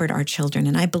shepherd our children.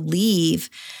 And I believe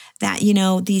that,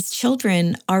 these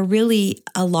children are really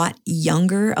a lot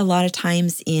younger, a lot of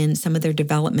times in some of their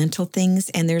developmental things.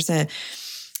 And there's a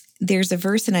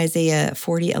verse in Isaiah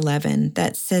 40:11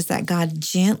 that says that God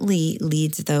gently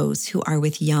leads those who are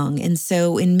with young. And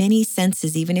so in many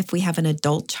senses, even if we have an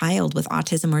adult child with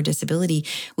autism or disability,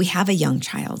 we have a young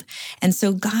child. And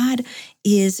so God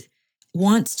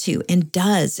wants to and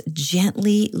does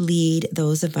gently lead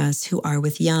those of us who are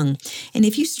with young. And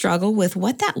if you struggle with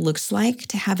what that looks like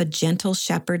to have a gentle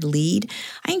shepherd lead,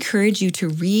 I encourage you to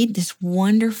read this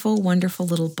wonderful, wonderful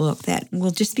little book that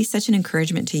will just be such an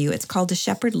encouragement to you. It's called The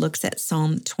Shepherd Looks at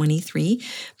Psalm 23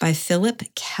 by Philip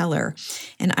Keller.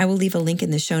 And I will leave a link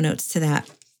in the show notes to that.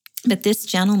 But this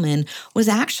gentleman was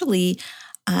actually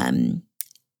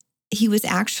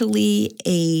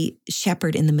a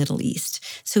shepherd in the Middle East.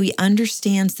 So he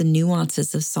understands the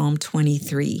nuances of Psalm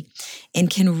 23 and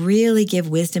can really give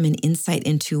wisdom and insight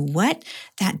into what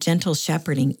that gentle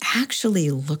shepherding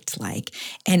actually looked like.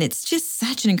 And it's just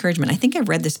such an encouragement. I think I've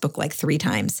read this book like 3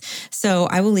 times. So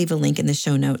I will leave a link in the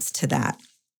show notes to that.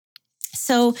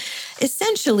 So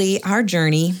essentially, our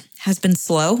journey has been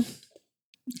slow,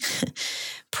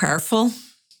 prayerful,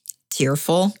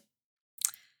 tearful,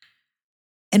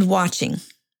 and watching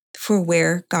for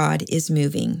where God is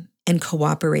moving and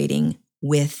cooperating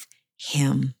with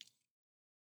him.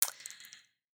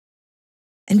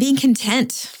 And being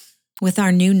content with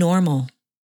our new normal.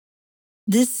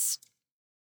 This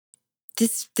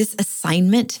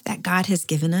assignment that God has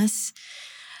given us,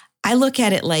 I look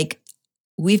at it like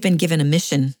we've been given a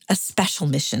mission, a special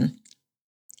mission.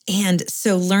 And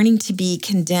so learning to be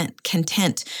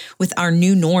content with our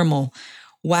new normal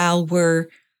while we're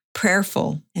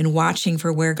prayerful and watching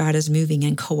for where God is moving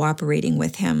and cooperating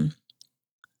with him.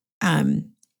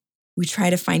 We try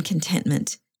to find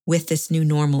contentment with this new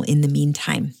normal in the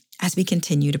meantime as we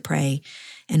continue to pray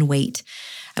and wait.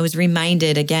 I was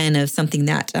reminded again of something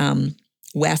that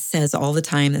Wes says all the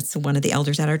time. That's one of the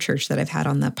elders at our church that I've had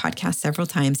on the podcast several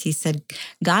times. He said,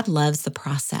 God loves the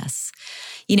process.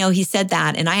 He said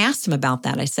that, and I asked him about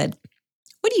that. I said,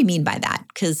 what do you mean by that?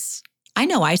 Because I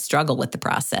know I struggle with the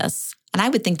process. And I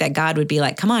would think that God would be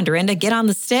like, come on, Dorinda, get on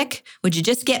the stick. Would you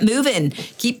just get moving?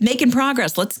 Keep making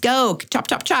progress. Let's go. Chop,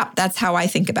 chop, chop. That's how I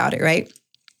think about it, right?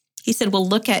 He said, well,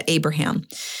 look at Abraham.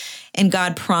 And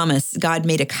God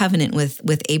made a covenant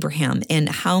with Abraham. And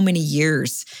how many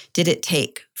years did it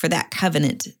take for that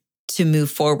covenant to move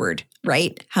forward,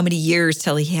 right? How many years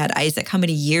till he had Isaac? How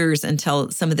many years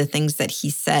until some of the things that he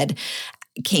said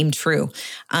came true?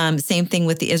 Same thing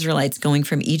with the Israelites going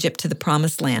from Egypt to the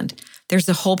promised land. There's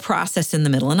a whole process in the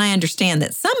middle. And I understand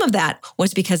that some of that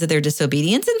was because of their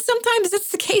disobedience, and sometimes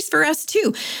it's the case for us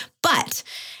too. But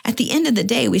at the end of the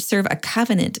day, we serve a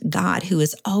covenant God who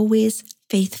is always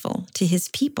faithful to his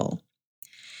people.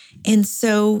 And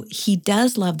so he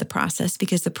does love the process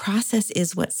because the process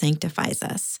is what sanctifies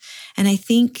us. And I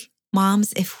think,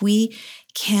 moms, if we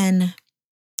can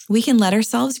let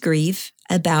ourselves grieve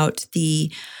about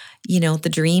the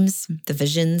dreams, the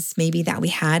visions maybe that we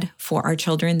had for our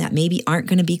children that maybe aren't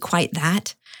going to be quite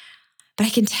that. But I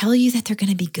can tell you that they're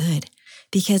going to be good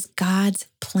because God's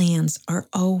plans are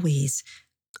always,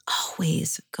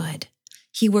 always good.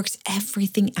 He works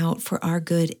everything out for our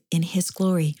good in his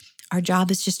glory. Our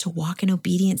job is just to walk in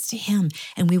obedience to him,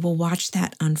 and we will watch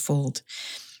that unfold.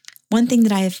 One thing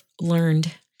that I have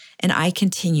learned, and I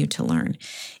continue to learn,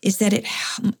 is that it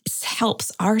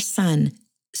helps our son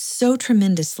so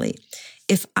tremendously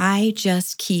if I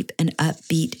just keep an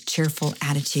upbeat, cheerful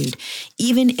attitude,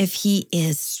 even if he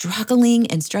is struggling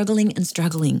and struggling and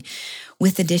struggling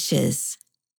with the dishes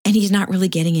and he's not really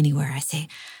getting anywhere. I say,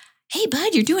 hey,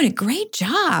 bud, you're doing a great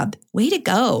job. Way to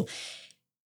go.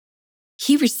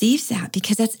 He receives that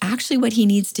because that's actually what he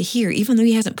needs to hear, even though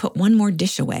he hasn't put one more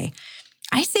dish away.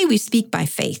 I say we speak by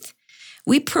faith.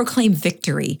 We proclaim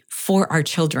victory for our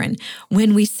children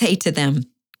when we say to them,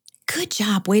 good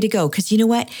job, way to go. Because you know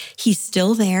what? He's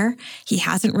still there. He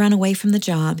hasn't run away from the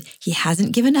job. He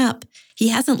hasn't given up. He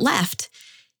hasn't left.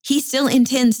 He still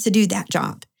intends to do that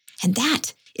job. And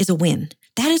that is a win.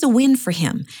 That is a win for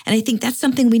him. And I think that's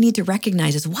something we need to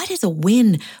recognize is what is a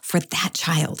win for that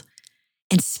child?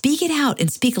 And speak it out and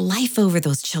speak life over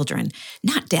those children,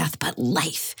 not death, but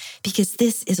life, because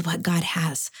this is what God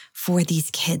has for these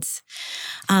kids.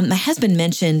 My husband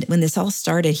mentioned when this all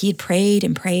started, he had prayed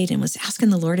and was asking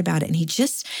the Lord about it. And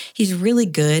he's really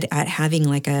good at having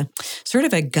like a sort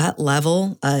of a gut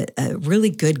level, a really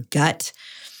good gut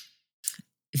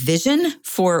vision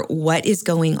for what is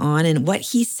going on. And what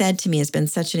he said to me has been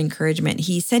such an encouragement.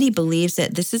 He said he believes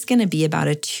that this is going to be about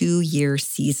a 2-year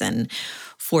season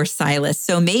for Silas.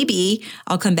 So maybe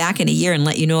I'll come back in a year and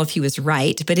let you know if he was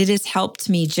right, but it has helped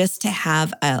me just to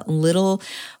have a little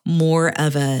more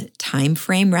of a time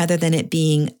frame rather than it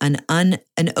being an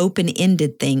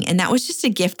open-ended thing. And that was just a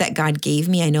gift that God gave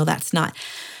me. I know that's not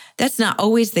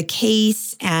always the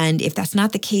case. And if that's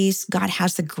not the case, God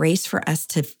has the grace for us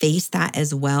to face that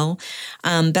as well.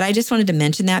 But I just wanted to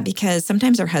mention that because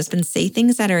sometimes our husbands say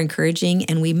things that are encouraging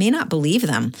and we may not believe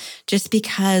them just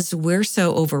because we're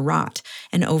so overwrought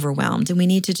and overwhelmed. And we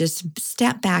need to just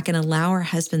step back and allow our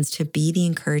husbands to be the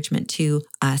encouragement to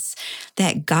us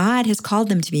that God has called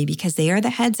them to be because they are the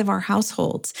heads of our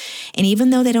households. And even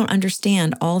though they don't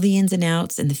understand all the ins and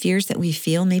outs and the fears that we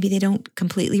feel, maybe they don't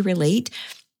completely relate,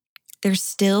 they're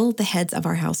still the heads of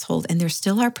our household and they're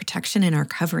still our protection and our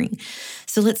covering.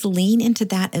 So let's lean into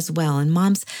that as well. And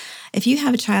moms, if you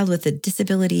have a child with a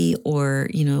disability or,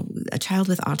 a child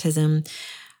with autism,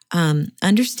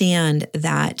 understand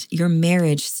that your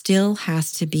marriage still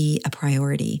has to be a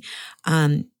priority.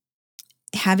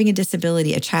 Having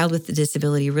a child with a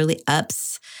disability really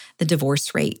ups the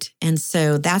divorce rate. And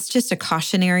so that's just a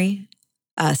cautionary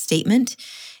statement.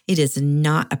 It is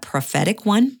not a prophetic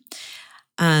one.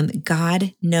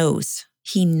 God knows.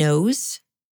 He knows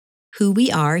who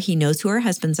we are. He knows who our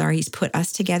husbands are. He's put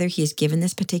us together. He has given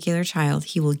this particular child.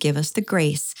 He will give us the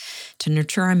grace to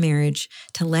nurture our marriage,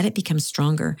 to let it become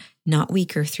stronger, not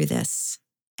weaker through this.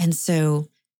 And so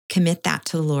commit that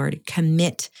to the Lord.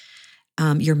 Commit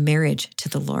your marriage to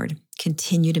the Lord.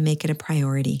 Continue to make it a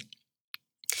priority.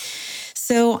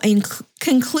 So in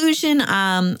conclusion,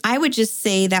 I would just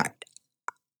say that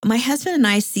my husband and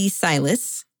I see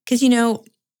Silas because,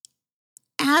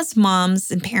 as moms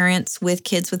and parents with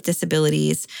kids with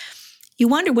disabilities, you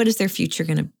wonder what is their future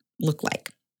going to look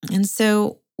like. And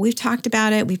so we've talked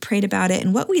about it, we've prayed about it,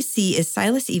 and what we see is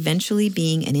Silas eventually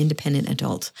being an independent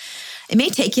adult. It may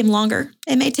take him longer.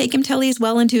 It may take him till he's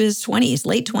well into his 20s,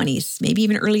 late 20s, maybe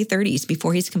even early 30s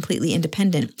before he's completely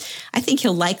independent. I think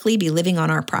he'll likely be living on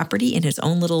our property in his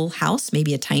own little house,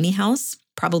 maybe a tiny house,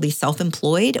 probably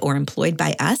self-employed or employed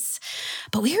by us.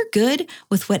 But we are good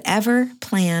with whatever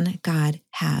plan God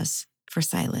has for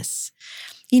Silas.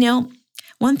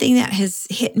 One thing that has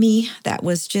hit me that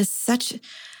was just such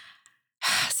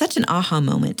an aha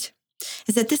moment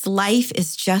is that this life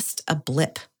is just a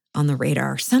blip on the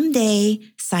radar. Someday,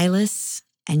 Silas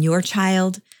and your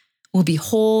child will be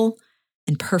whole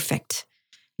and perfect.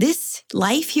 This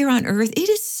life here on earth, it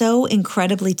is so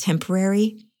incredibly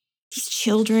temporary. These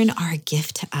children are a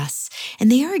gift to us,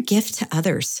 and they are a gift to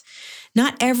others.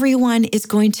 Not everyone is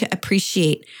going to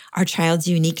appreciate our child's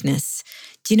uniqueness.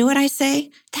 Do you know what I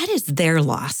say? That is their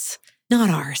loss, not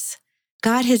ours.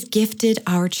 God has gifted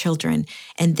our children,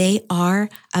 and they are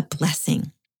a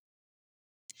blessing.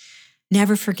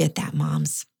 Never forget that,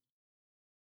 moms.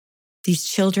 These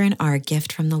children are a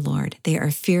gift from the Lord. They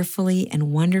are fearfully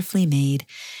and wonderfully made,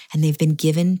 and they've been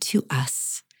given to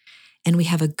us. And we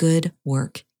have a good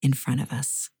work in front of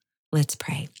us. Let's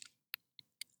pray.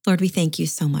 Lord, we thank you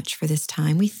so much for this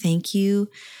time. We thank you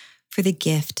for the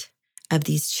gift of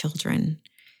these children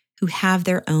who have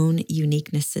their own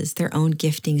uniquenesses, their own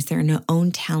giftings, their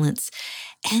own talents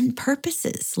and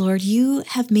purposes. Lord, you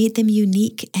have made them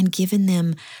unique and given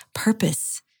them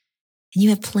purpose. And you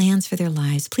have plans for their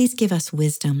lives. Please give us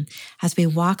wisdom as we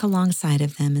walk alongside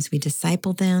of them, as we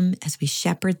disciple them, as we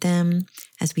shepherd them,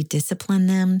 as we discipline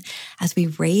them, as we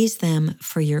raise them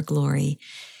for your glory.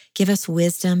 Give us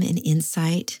wisdom and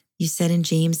insight. You said in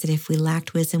James that if we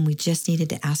lacked wisdom, we just needed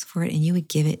to ask for it, and you would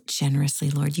give it generously,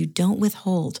 Lord. You don't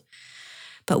withhold,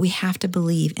 but we have to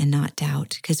believe and not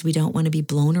doubt because we don't want to be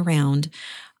blown around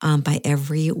by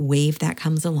every wave that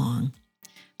comes along.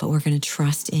 But we're going to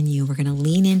trust in you. We're going to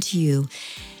lean into you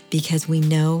because we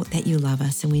know that you love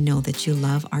us and we know that you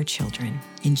love our children.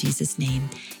 In Jesus' name,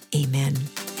 amen.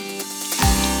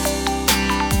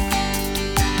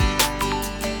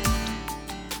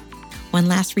 One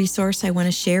last resource I want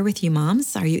to share with you,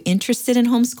 moms. Are you interested in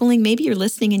homeschooling? Maybe you're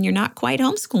listening and you're not quite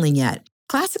homeschooling yet.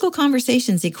 Classical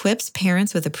Conversations equips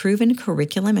parents with a proven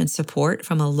curriculum and support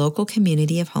from a local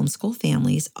community of homeschool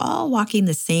families, all walking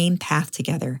the same path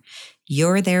together.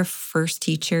 You're their first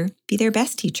teacher. Be their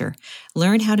best teacher.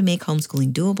 Learn how to make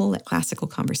homeschooling doable at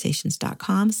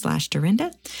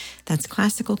classicalconversations.com/Dorinda. That's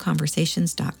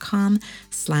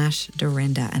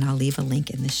classicalconversations.com/Dorinda. And I'll leave a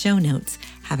link in the show notes.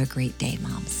 Have a great day,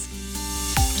 moms.